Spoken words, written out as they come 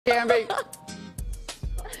Gamby.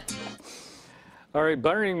 All right,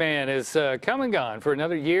 Burning Man is come and gone for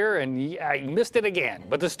another year, and you missed it again.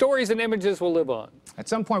 But the stories and images will live on. At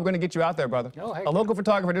some point, we're going to get you out there, brother. Oh, heck a local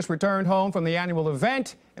photographer just returned home from the annual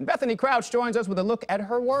event, and Bethany Crouch joins us with a look at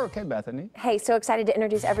her work. Hey, Bethany. Hey, so excited to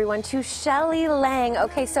introduce everyone to Shelly Lange.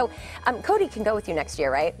 Okay, so Cody can go with you next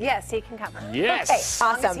year, right? Yes, he can come. Yes. Okay, As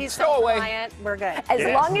long as awesome. he's Go away. self-reliant, we're good. As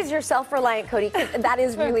Yes. long as you're self-reliant, Cody, that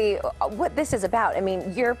is really what this is about. I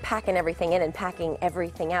mean, you're packing everything in and packing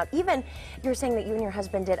everything out. Even you're saying that you and your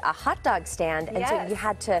husband did a hot dog stand, and so you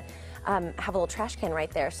had to have a little trash can right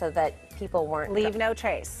there so that people weren't... Leave no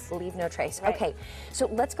trace. Leave no trace. Right. Okay, so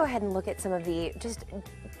let's go ahead and look at some of the just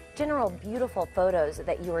general beautiful photos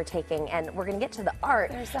that you were taking, and we're going to get to the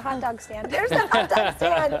art. There's the hot dog stand. There's the hot dog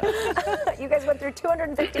stand. You guys went through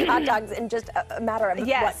 250 hot dogs in just a matter of,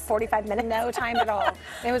 what, 45 minutes? No time at all.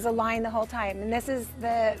 There was a line the whole time. And this is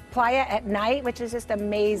the playa at night, which is just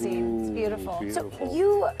amazing. It's beautiful. So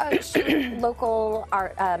you shoot local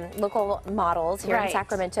art, local models here in Right.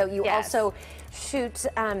 Sacramento. You Yes. also shoot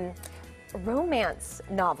romance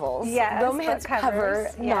novels, Yes, romance book cover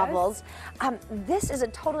covers, yes. novels. This is a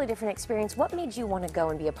totally different experience. What made you want to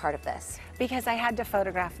go and be a part of this? Because I had to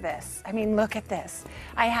photograph this. I mean, look at this.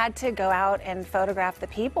 I had to go out and photograph the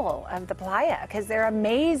people of the playa because they're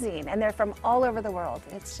amazing and they're from all over the world.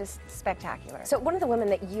 It's just spectacular. So one of the women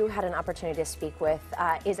that you had an opportunity to speak with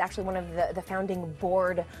is actually one of the founding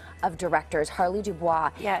board of directors, Harley Dubois.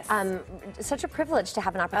 Yes. Such a privilege to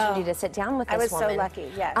have an opportunity to sit down with this I was woman. so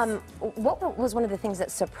lucky, yes. What was one of the things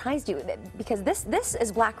that surprised you? Because this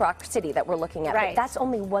is Black Rock City that we're looking at, Right. but that's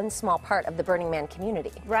only one small part of the Burning Man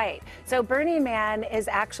community. Right. So Burning Man is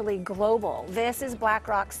actually global. This is Black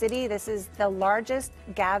Rock City. This is the largest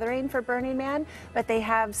gathering for Burning Man, but they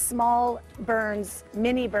have small burns,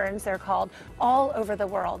 mini burns they're called, all over the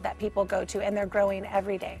world that people go to, and they're growing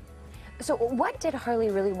every day. So what did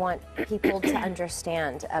Harley really want people to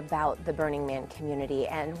understand about the Burning Man community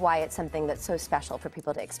and why it's something that's so special for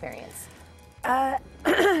people to experience?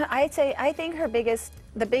 I think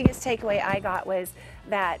the biggest takeaway I got was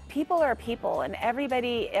that people are people and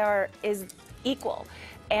everybody is equal.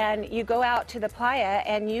 And you go out to the playa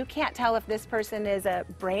and you can't tell if this person is a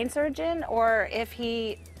brain surgeon or if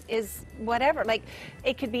he is whatever. Like,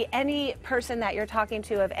 it could be any person that you're talking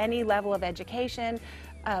to of any level of education,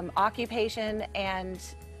 occupation, and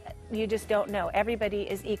you just don't know. Everybody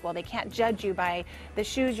is equal. They can't judge you by the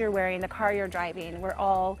shoes you're wearing, the car you're driving. We're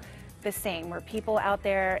all the same. We're people out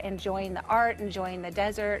there enjoying the art, enjoying the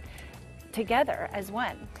desert together as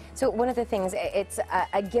one. So one of the things, it's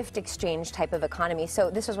a gift exchange type of economy. So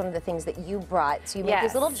this was one of the things that you brought. So you made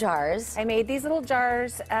these little jars. I made these little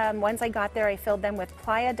jars. Once I got there, I filled them with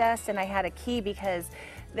playa dust, and I had a key because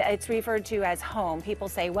it's referred to as home. People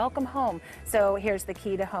say, welcome home. So here's the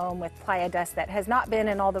key to home with playa dust that has not been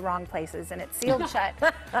in all the wrong places, and it's sealed shut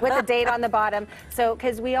with a date on the bottom. So,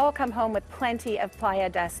 because we all come home with plenty of playa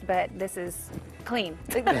dust, but this is clean.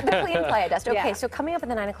 The clean playa dust. Okay, Yeah. so coming up in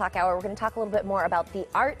the 9 o'clock hour, we're going to talk a little bit more about the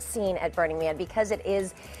art scene at Burning Man because it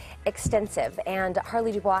is extensive, and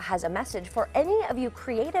Harley Dubois has a message for any of you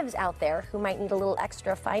creatives out there who might need a little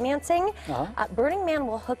extra financing. Burning Man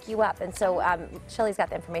will hook you up, and so Shelly's got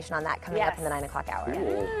the information on that coming up in the 9 o'clock hour.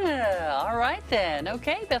 Yeah, all right then.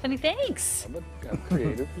 Okay, Bethany, thanks. I'm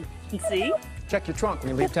creative. See? Check your trunk when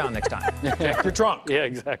you leave town next time. Check your trunk. Yeah,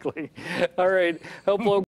 exactly. All right. Help